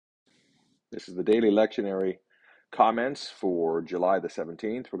This is the daily lectionary comments for July the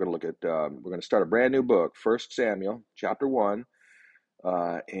 17th. We're going to look at, we're going to start a brand new book, 1 Samuel, chapter 1,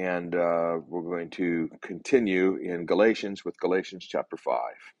 and we're going to continue in Galatians with Galatians chapter 5.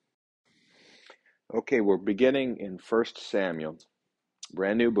 Okay, we're beginning in 1 Samuel,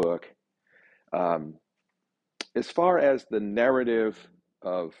 brand new book. As far as the narrative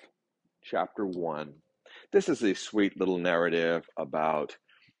of chapter 1, this is a sweet little narrative about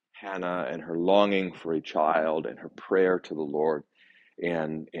Hannah and her longing for a child and her prayer to the Lord,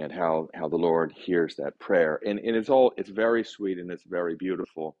 and how the Lord hears that prayer. And it's very sweet and it's very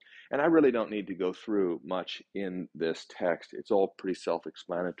beautiful. And I really don't need to go through much in this text. It's all pretty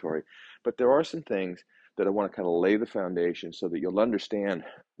self-explanatory. But there are some things that I want to kind of lay the foundation so that you'll understand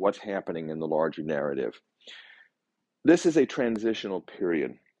what's happening in the larger narrative. This is a transitional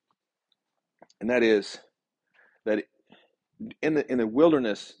period. And that is that in the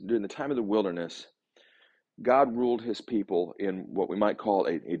wilderness, during the time of the wilderness, God ruled his people in what we might call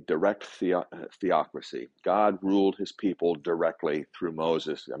a direct theocracy. God ruled his people directly through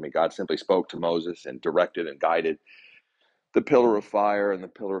Moses. I mean, God simply spoke to Moses and directed and guided. The pillar of fire and the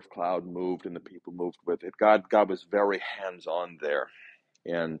pillar of cloud moved, and the people moved with it. God was very hands-on there.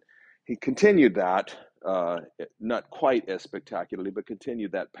 And he continued that, not quite as spectacularly, but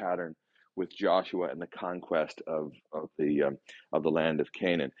continued that pattern with Joshua and the conquest of the land of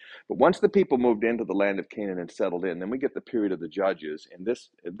Canaan. But once the people moved into the land of Canaan and settled in, then we get the period of the judges, and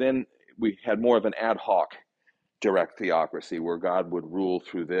then we had more of an ad hoc direct theocracy where God would rule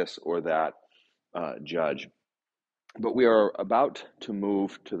through this or that judge. But we are about to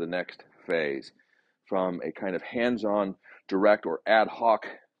move to the next phase from a kind of hands-on direct or ad hoc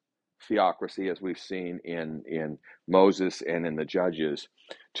theocracy, as we've seen in Moses and in the Judges,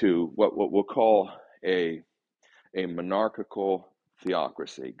 to what we'll call a monarchical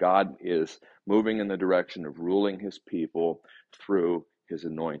theocracy. God is moving in the direction of ruling his people through his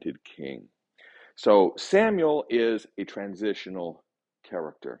anointed king. So Samuel is a transitional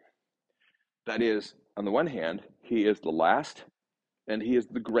character. That is, on the one hand, he is the last and he is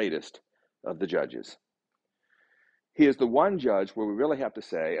the greatest of the judges. He is the one judge where we really have to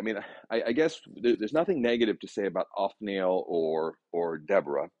say, I mean, I guess there's nothing negative to say about Othniel or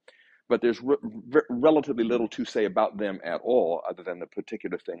Deborah, but there's relatively little to say about them at all other than the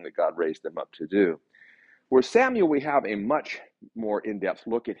particular thing that God raised them up to do. Where Samuel, we have a much more in-depth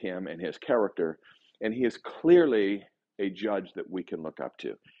look at him and his character, and he is clearly a judge that we can look up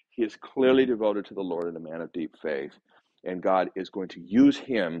to. He is clearly devoted to the Lord and a man of deep faith, and God is going to use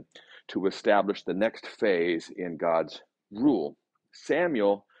him to establish the next phase in God's rule.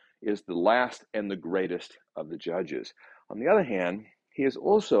 Samuel is the last and the greatest of the judges. On the other hand, he is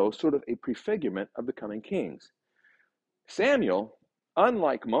also sort of a prefigurement of the coming kings. Samuel,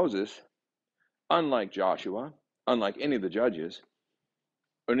 unlike Moses, unlike Joshua, unlike any of the judges,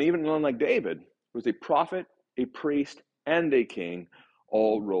 and even unlike David, was a prophet, a priest, and a king,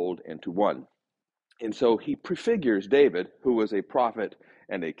 all rolled into one. And so he prefigures David, who was a prophet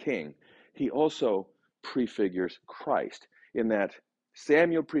and a king. He also prefigures Christ, in that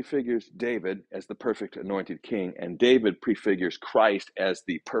Samuel prefigures David as the perfect anointed king, and David prefigures Christ as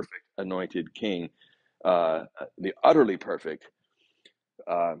the perfect anointed king, the utterly perfect.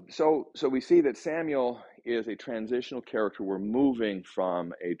 So we see that Samuel is a transitional character. We're moving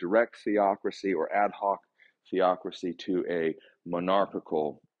from a direct theocracy or ad hoc theocracy to a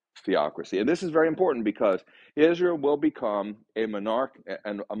monarchical theocracy. And this is very important because Israel will become a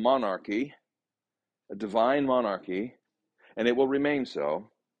monarchy, a divine monarchy, and it will remain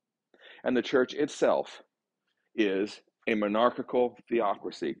so. And the church itself is a monarchical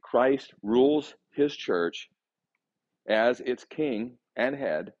theocracy. Christ rules his church as its king and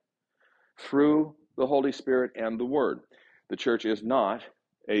head through the Holy Spirit and the Word. The church is not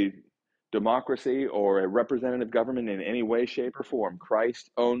a democracy or a representative government in any way, shape, or form. Christ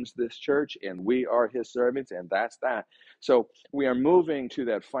owns this church, and we are his servants, and that's that. So we are moving to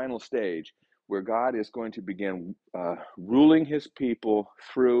that final stage where God is going to begin ruling his people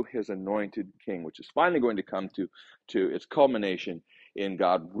through his anointed king, which is finally going to come to its culmination in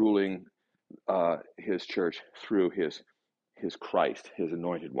God ruling his church through his Christ, his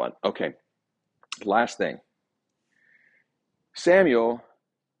anointed one. Okay, last thing. Samuel,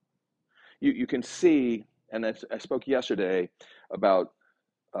 you can see, and I spoke yesterday about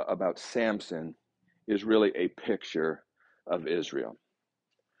Samson, is really a picture of Israel.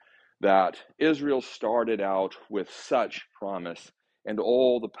 That Israel started out with such promise and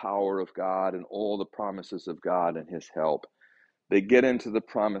all the power of God and all the promises of God and his help. They get into the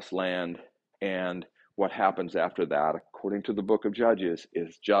promised land, and what happens after that, of according to the book of Judges,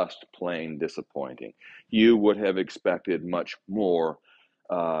 is just plain disappointing. You would have expected much more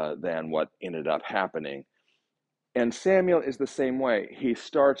than what ended up happening. And Samuel is the same way. He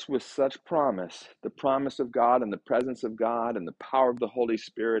starts with such promise, the promise of God and the presence of God and the power of the Holy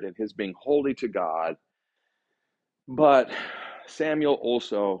Spirit and his being holy to God. But Samuel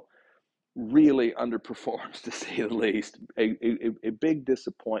also really underperforms, to say the least, a big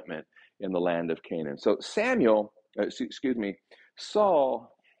disappointment in the land of Canaan. So Samson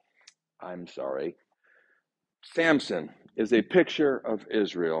is a picture of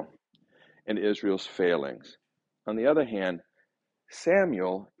Israel and Israel's failings. On the other hand,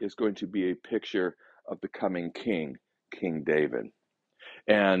 Samuel is going to be a picture of the coming king, King David.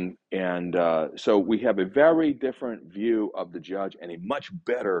 So we have a very different view of the judge and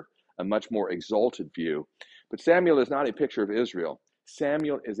a much more exalted view. But Samuel is not a picture of Israel.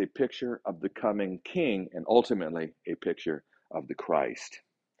 Samuel is a picture of the coming king and ultimately a picture of the Christ.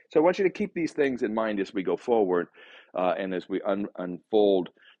 So I want you to keep these things in mind as we go forward and as we unfold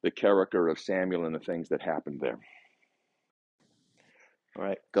the character of Samuel and the things that happened there. All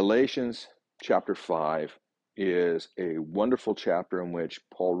right, Galatians chapter 5 is a wonderful chapter in which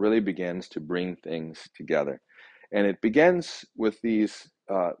Paul really begins to bring things together. And it begins with these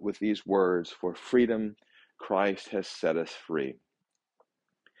words, "For freedom Christ has set us free."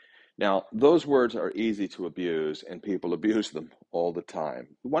 Now, those words are easy to abuse, and people abuse them all the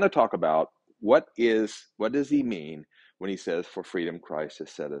time. We want to talk about what does he mean when he says, "For freedom Christ has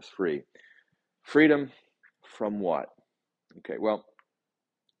set us free"? Freedom from what? Okay, well,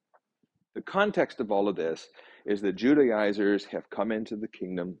 the context of all of this is that Judaizers have come into the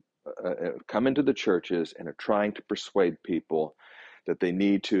kingdom, come into the churches, and are trying to persuade people that they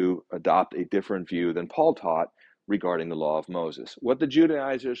need to adopt a different view than Paul taught regarding the law of Moses. What the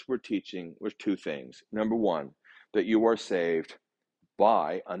Judaizers were teaching was two things. Number one, that you are saved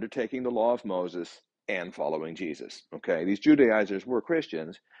by undertaking the law of Moses and following Jesus. Okay, these Judaizers were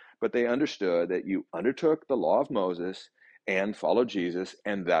Christians, but they understood that you undertook the law of Moses and follow Jesus,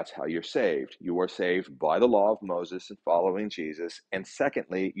 and that's how you're saved. You are saved by the law of Moses and following Jesus. And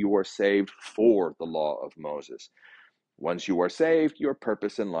secondly, you are saved for the law of Moses. Once you are saved, your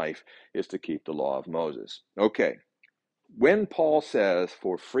purpose in life is to keep the law of Moses. Okay, when Paul says,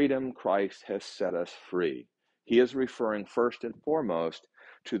 "For freedom Christ has set us free," he is referring first and foremost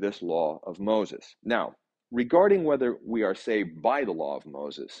to this law of Moses. Now, regarding whether we are saved by the law of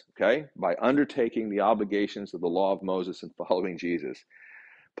Moses, okay, by undertaking the obligations of the law of Moses and following Jesus,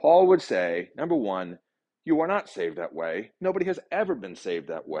 Paul would say, number one, you are not saved that way. Nobody has ever been saved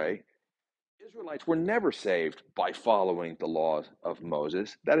that way. Israelites were never saved by following the laws of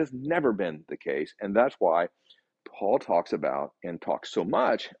Moses. That has never been the case, and that's why Paul talks so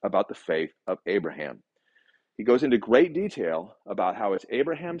much about the faith of Abraham. He goes into great detail about how it's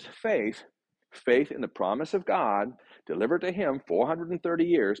Abraham's faith in the promise of God delivered to him 430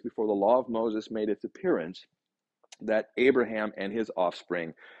 years before the law of Moses made its appearance, that Abraham and his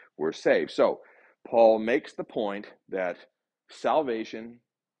offspring were saved. So Paul makes the point that salvation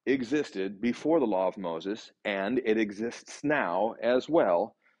existed before the law of Moses, and it exists now as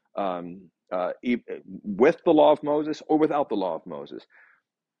well, with the law of Moses or without the law of Moses.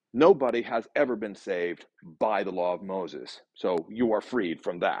 Nobody has ever been saved by the law of Moses, so you are freed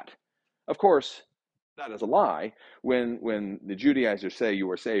from that. Of course, that is a lie. When the Judaizers say you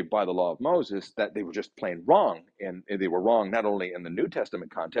were saved by the law of Moses, that they were just plain wrong, and they were wrong not only in the New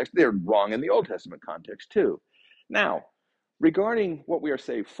Testament context, they're wrong in the Old Testament context too. Now, regarding what we are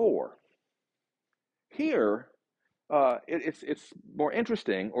saved for, here it's more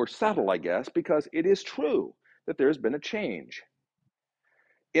interesting or subtle, I guess, because it is true that there's been a change.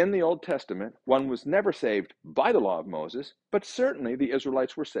 In the Old Testament, one was never saved by the law of Moses, but certainly the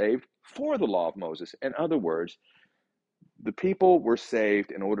Israelites were saved for the law of Moses. In other words, the people were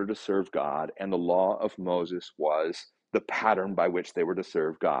saved in order to serve God, and the law of Moses was the pattern by which they were to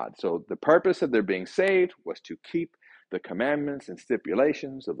serve God. So the purpose of their being saved was to keep the commandments and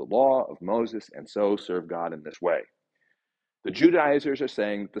stipulations of the law of Moses and so serve God in this way. The Judaizers are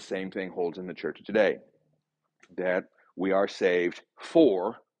saying the same thing holds in the church today, that we are saved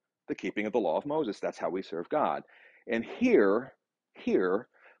for the keeping of the law of Moses. That's how we serve God. And here,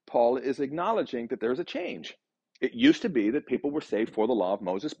 Paul is acknowledging that there's a change. It used to be that people were saved for the law of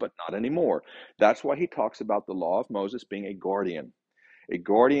Moses, but not anymore. That's why he talks about the law of Moses being a guardian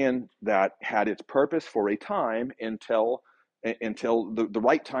that had its purpose for a time until the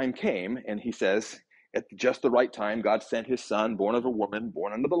right time came. And he says, at just the right time, God sent his son, born of a woman,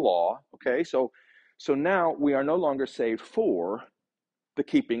 born under the law. Okay, so now we are no longer saved for the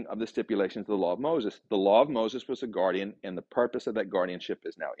keeping of the stipulations of the law of Moses. The law of Moses was a guardian, and the purpose of that guardianship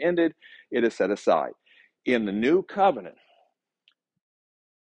is now ended. It is set aside. In the new covenant,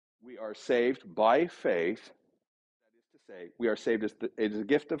 we are saved by faith. That is to say, we are saved as a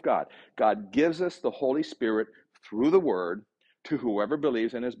gift of God. God gives us the Holy Spirit through the Word to whoever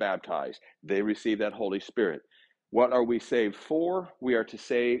believes and is baptized. They receive that Holy Spirit. What are we saved for? We are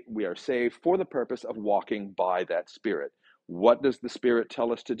saved for the purpose of walking by that Spirit. What does the Spirit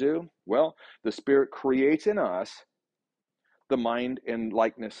tell us to do? Well, the Spirit creates in us the mind and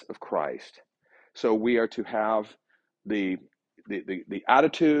likeness of Christ. So we are to have the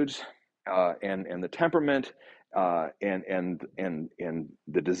attitudes and the temperament and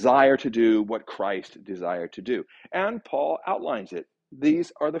the desire to do what Christ desired to do. And Paul outlines it.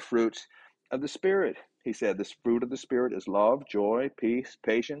 These are the fruits of the Spirit. He said, "The fruit of the Spirit is love, joy, peace,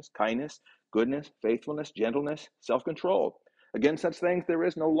 patience, kindness, goodness, faithfulness, gentleness, self-control. Against such things there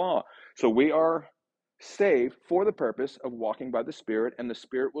is no law." So we are saved for the purpose of walking by the Spirit, and the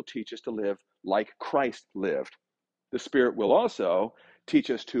Spirit will teach us to live like Christ lived. The Spirit will also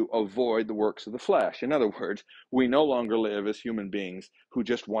teach us to avoid the works of the flesh. In other words, we no longer live as human beings who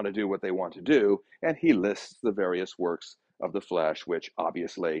just want to do what they want to do, and he lists the various works of the flesh, which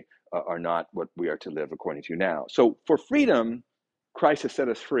obviously are not what we are to live according to now. So for freedom, Christ has set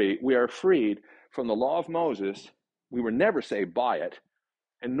us free. We are freed from the law of Moses. We were never saved by it,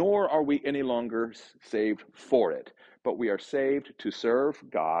 and nor are we any longer saved for it, but we are saved to serve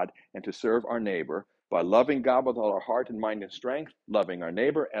God and to serve our neighbor by loving God with all our heart and mind and strength, loving our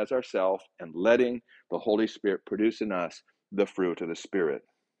neighbor as ourselves, and letting the Holy Spirit produce in us the fruit of the Spirit.